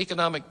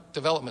 Economic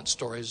development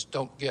stories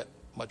don't get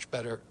much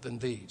better than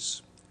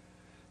these.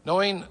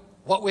 Knowing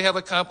what we have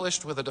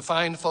accomplished with a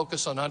defined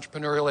focus on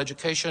entrepreneurial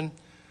education,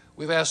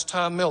 we've asked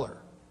Tom Miller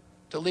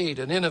to lead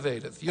an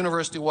innovative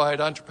university-wide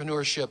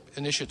entrepreneurship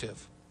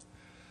initiative.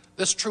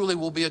 This truly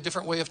will be a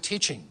different way of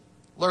teaching,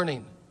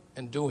 learning,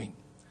 and doing.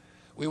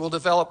 We will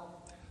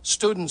develop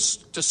students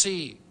to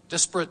see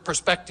disparate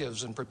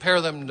perspectives and prepare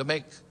them to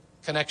make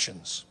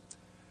connections.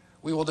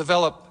 We will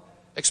develop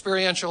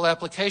experiential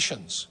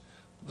applications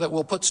that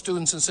will put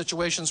students in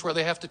situations where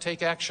they have to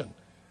take action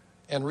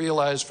and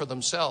realize for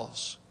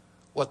themselves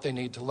what they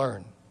need to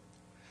learn.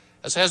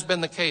 As has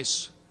been the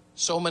case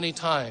so many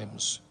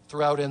times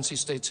throughout NC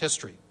State's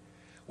history,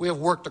 we have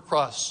worked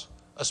across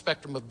a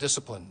spectrum of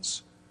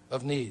disciplines,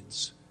 of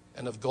needs,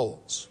 and of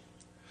goals.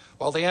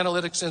 While the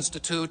Analytics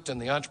Institute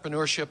and the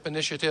Entrepreneurship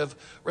Initiative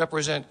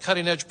represent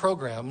cutting-edge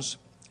programs,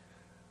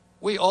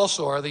 we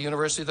also are the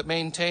university that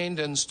maintained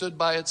and stood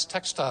by its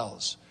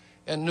textiles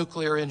and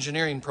nuclear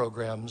engineering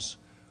programs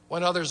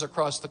when others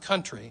across the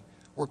country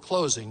were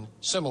closing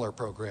similar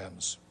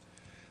programs.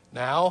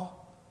 Now,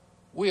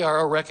 we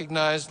are a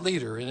recognized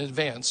leader in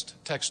advanced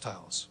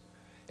textiles.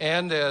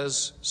 And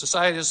as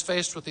society is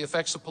faced with the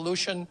effects of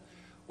pollution,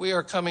 we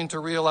are coming to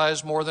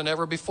realize more than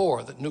ever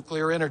before that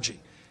nuclear energy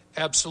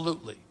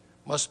absolutely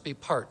must be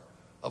part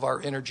of our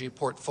energy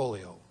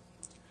portfolio.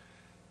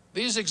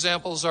 These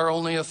examples are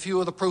only a few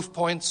of the proof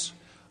points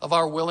of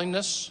our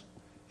willingness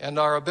and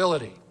our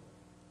ability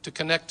to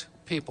connect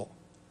people,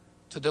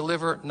 to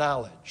deliver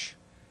knowledge,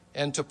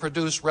 and to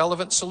produce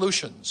relevant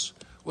solutions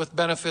with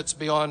benefits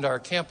beyond our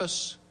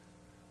campus,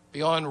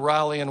 beyond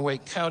Raleigh and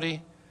Wake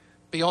County,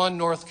 beyond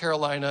North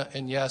Carolina,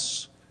 and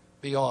yes,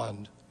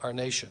 beyond our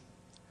nation.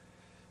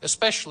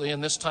 Especially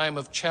in this time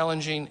of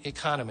challenging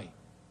economy,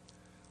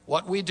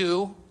 what we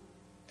do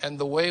and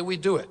the way we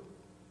do it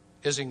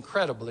is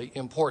incredibly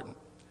important.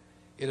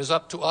 It is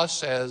up to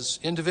us as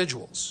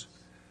individuals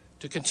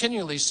to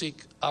continually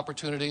seek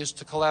opportunities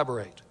to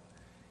collaborate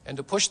and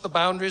to push the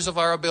boundaries of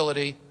our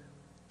ability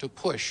to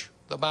push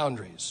the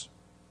boundaries.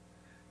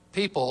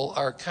 People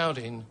are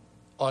counting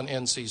on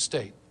NC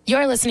State.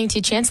 You're listening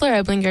to Chancellor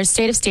Oblinger's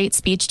State of State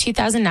speech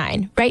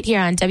 2009, right here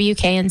on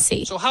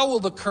WKNC. So how will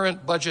the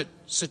current budget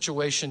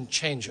situation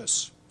change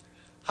us?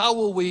 How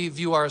will we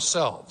view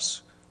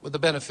ourselves with the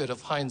benefit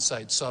of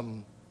hindsight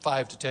some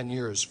 5 to 10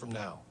 years from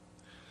now?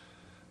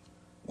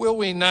 Will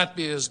we not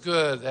be as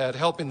good at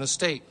helping the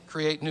state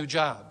create new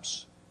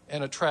jobs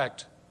and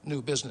attract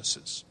new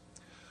businesses?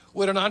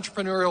 Would an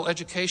entrepreneurial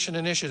education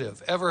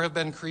initiative ever have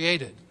been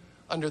created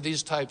under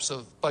these types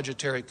of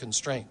budgetary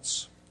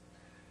constraints?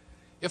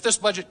 If this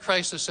budget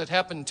crisis had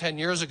happened 10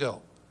 years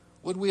ago,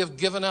 would we have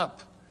given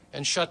up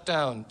and shut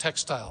down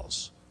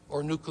textiles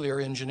or nuclear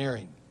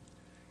engineering?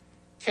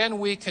 Can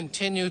we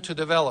continue to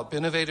develop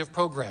innovative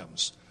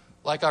programs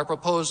like our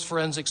proposed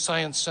Forensic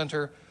Science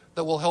Center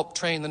that will help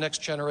train the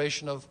next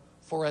generation of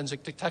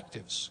forensic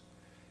detectives?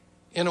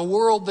 In a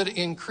world that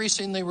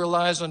increasingly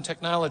relies on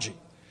technology,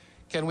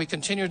 can we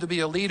continue to be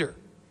a leader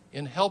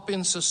in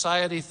helping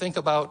society think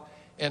about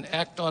and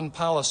act on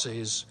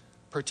policies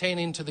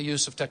pertaining to the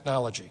use of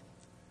technology?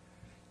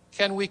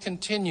 Can we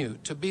continue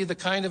to be the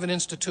kind of an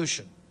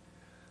institution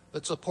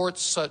that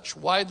supports such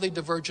widely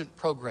divergent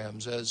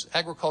programs as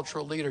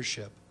agricultural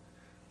leadership,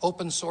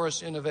 open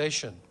source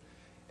innovation,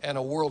 and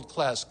a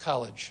world-class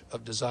college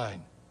of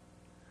design?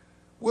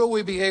 Will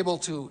we be able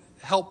to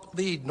help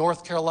lead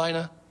North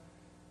Carolina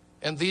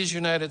and these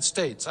United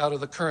States out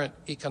of the current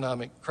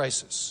economic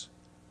crisis?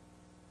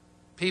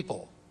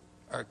 People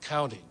are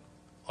counting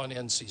on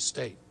NC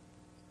State.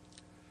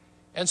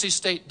 NC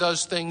State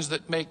does things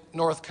that make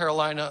North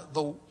Carolina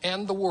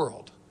and the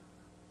world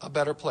a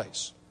better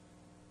place.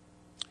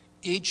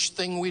 Each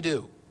thing we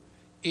do,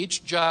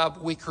 each job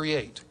we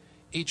create,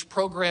 each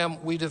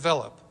program we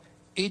develop,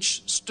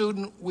 each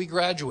student we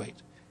graduate,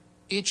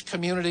 each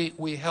community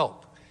we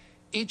help,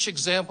 each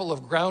example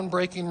of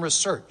groundbreaking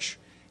research,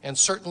 and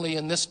certainly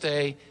in this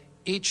day,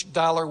 each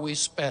dollar we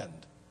spend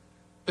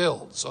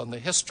builds on the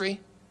history,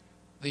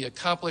 the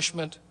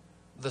accomplishment,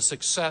 the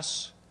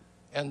success,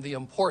 and the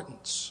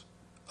importance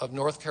of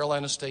North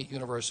Carolina State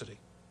University.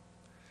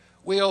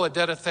 We owe a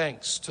debt of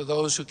thanks to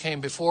those who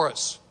came before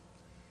us,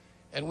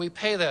 and we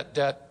pay that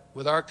debt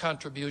with our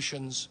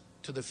contributions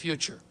to the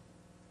future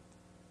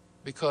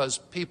because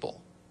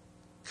people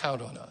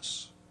count on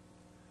us.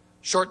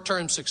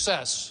 Short-term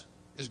success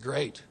is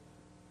great,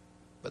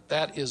 but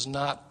that is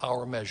not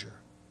our measure.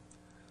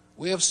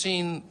 We have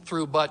seen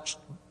through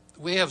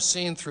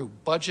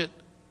budget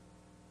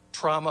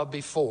trauma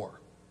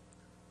before,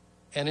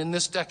 and in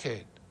this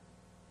decade,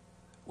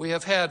 we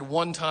have had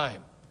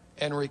one-time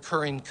and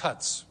recurring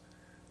cuts.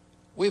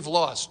 We've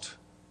lost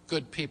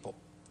good people.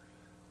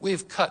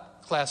 We've cut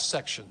class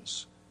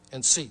sections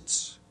and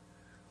seats.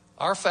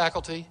 Our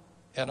faculty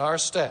and our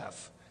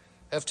staff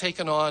have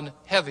taken on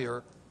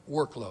heavier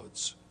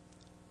workloads.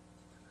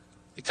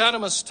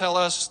 Economists tell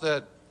us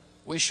that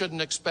we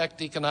shouldn't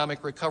expect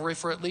economic recovery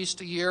for at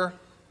least a year,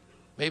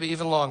 maybe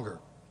even longer.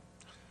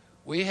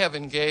 We have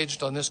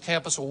engaged on this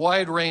campus a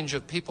wide range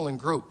of people and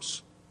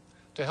groups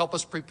to help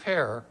us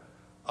prepare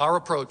our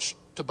approach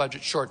to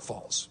budget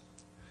shortfalls.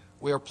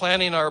 We are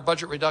planning our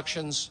budget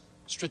reductions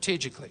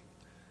strategically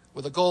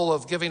with a goal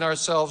of giving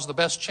ourselves the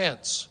best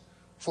chance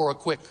for a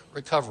quick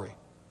recovery.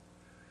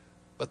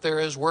 But there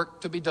is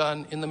work to be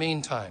done in the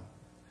meantime.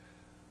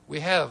 We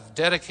have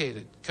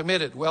dedicated,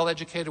 committed,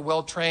 well-educated,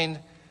 well-trained,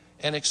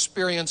 and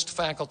experienced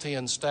faculty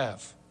and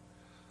staff.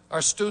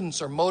 Our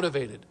students are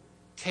motivated,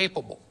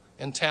 capable,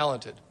 and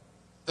talented.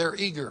 They're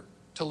eager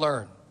to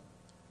learn.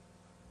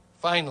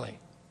 Finally,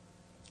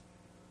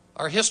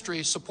 our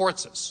history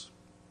supports us.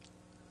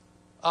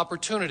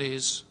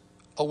 Opportunities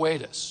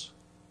await us.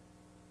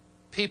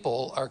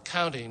 People are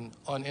counting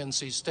on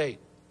NC State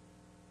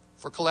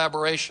for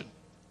collaboration,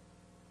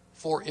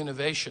 for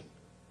innovation,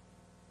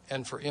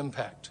 and for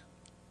impact.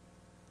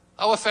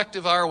 How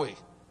effective are we?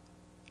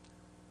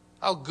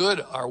 How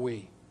good are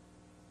we?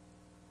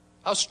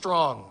 How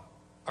strong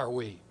are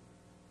we?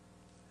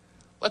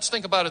 Let's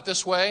think about it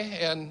this way,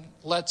 and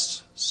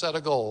let's set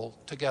a goal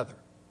together.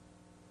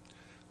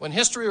 When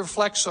history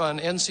reflects on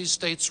NC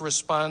State's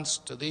response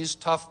to these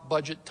tough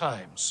budget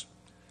times,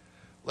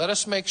 let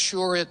us make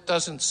sure it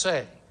doesn't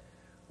say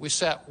we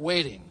sat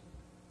waiting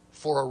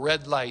for a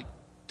red light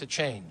to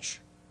change.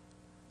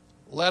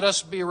 Let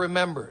us be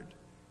remembered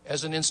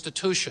as an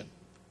institution,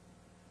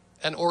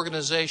 an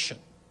organization,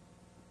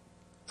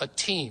 a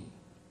team,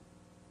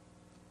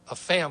 a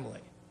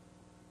family,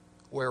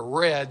 where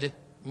red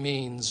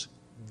means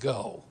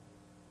go.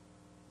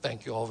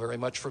 Thank you all very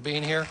much for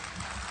being here.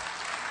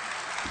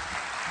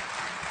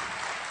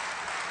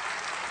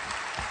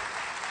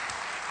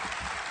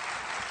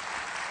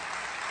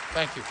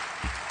 Thank you.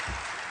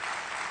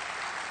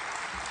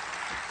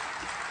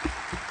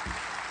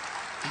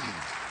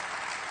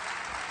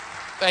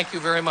 Thank you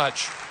very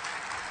much.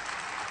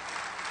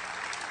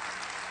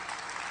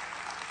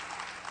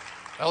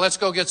 Now let's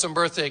go get some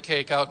birthday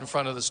cake out in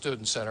front of the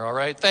Student Center, all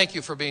right? Thank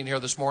you for being here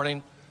this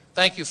morning.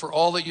 Thank you for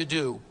all that you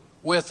do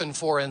with and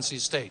for NC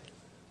State.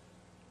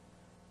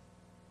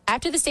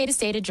 After the State of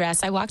State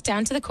address, I walked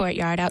down to the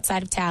courtyard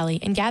outside of Tally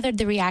and gathered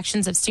the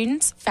reactions of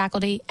students,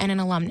 faculty, and an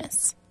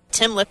alumnus.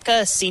 Tim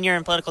Lipka, senior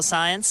in political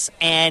science,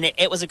 and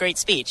it was a great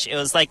speech. It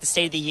was like the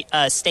State of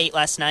the State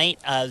last night,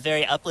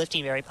 very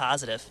uplifting, very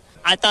positive.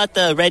 I thought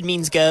the red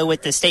means go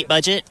with the state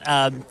budget.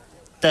 The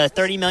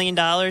 $30 million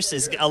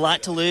is a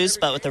lot to lose,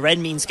 but with the red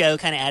means go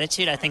kind of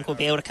attitude, I think we'll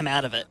be able to come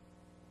out of it.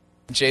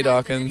 Jay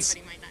Dawkins,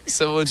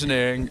 civil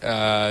engineering,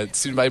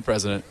 student body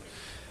president.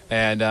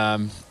 And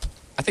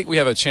I think we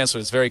have a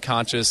chancellor that's very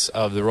conscious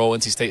of the role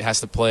NC State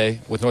has to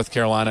play with North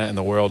Carolina and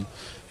the world.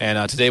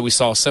 And today we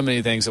saw so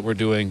many things that we're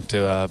doing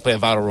to play a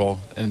vital role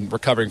in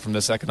recovering from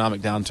this economic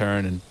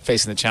downturn and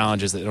facing the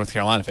challenges that North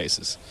Carolina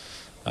faces.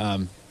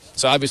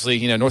 So obviously,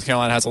 you know, North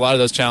Carolina has a lot of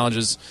those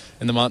challenges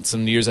in the months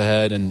and years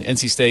ahead, and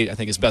NC State, I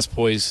think, is best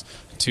poised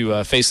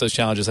to face those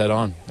challenges head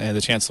on. And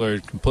the chancellor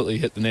completely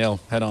hit the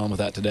nail head on with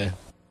that today.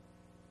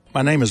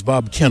 My name is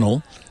Bob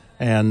Kennel,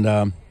 and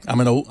I'm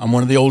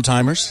one of the old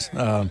timers,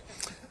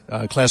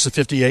 class of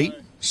 '58.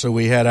 So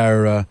we had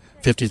our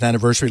 50th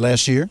anniversary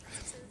last year,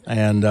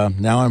 and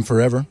now I'm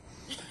forever.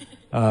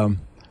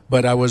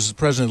 But I was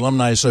president of the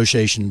Alumni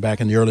Association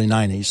back in the early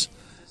 '90s,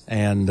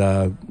 and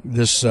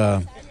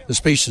the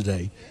speech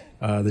today.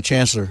 The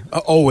chancellor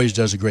always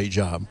does a great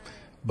job,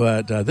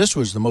 but this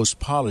was the most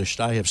polished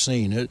I have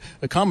seen.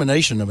 A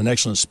combination of an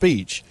excellent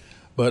speech,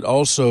 but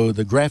also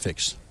the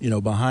graphics,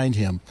 behind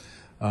him.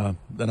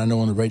 That I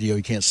know on the radio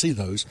you can't see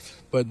those,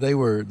 but they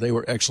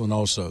were excellent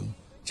also.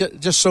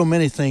 Just so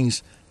many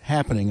things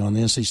happening on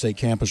the NC State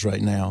campus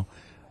right now,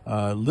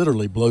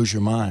 literally blows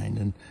your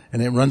mind,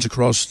 and it runs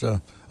across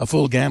a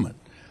full gamut.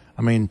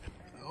 I mean,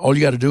 all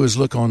you got to do is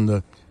look on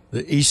the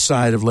east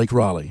side of Lake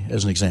Raleigh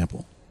as an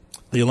example.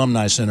 The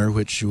Alumni Center,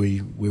 which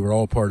we were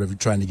all part of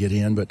trying to get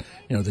in, but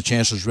the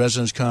chancellor's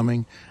residence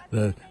coming,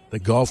 the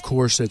golf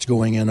course that's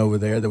going in over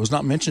there that was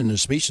not mentioned in the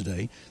speech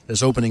today,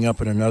 that's opening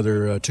up in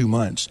another 2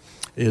 months,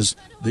 is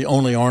the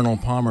only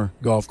Arnold Palmer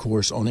golf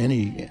course on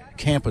any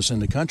campus in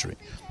the country,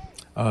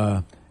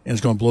 and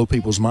it's going to blow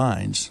people's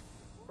minds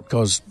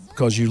because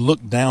you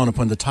look down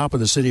upon the top of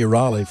the city of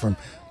Raleigh from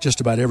just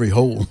about every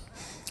hole,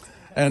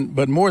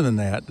 but more than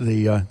that,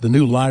 the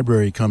new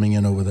library coming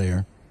in over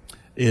there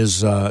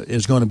is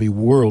going to be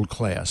world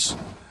class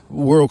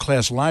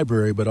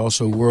library, but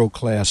also world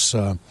class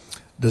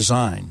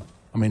design.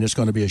 I mean, it's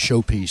going to be a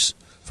showpiece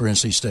for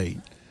NC State.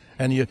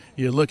 And you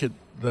look at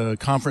the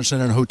conference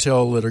center and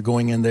hotel that are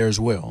going in there as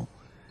well.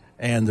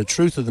 And the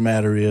truth of the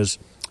matter is,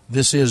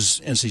 this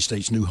is NC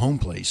State's new home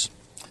place.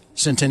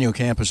 Centennial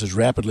Campus is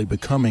rapidly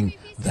becoming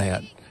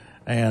that,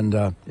 and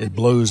it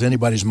blows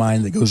anybody's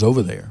mind that goes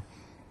over there.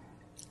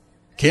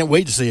 Can't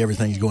wait to see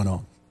everything that's going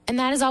on. And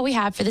that is all we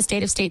have for the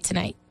State of State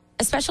tonight.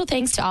 A special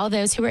thanks to all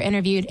those who were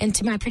interviewed and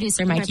to my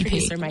producer, Mikey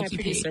P.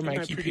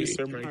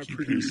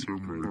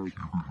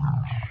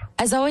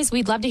 As always,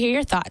 we'd love to hear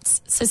your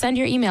thoughts, so send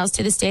your emails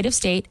to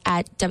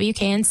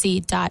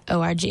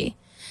thestateofstate@wknc.org.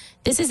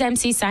 This is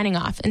MC signing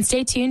off, and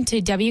stay tuned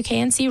to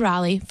WKNC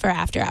Raleigh for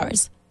After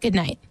Hours. Good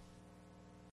night.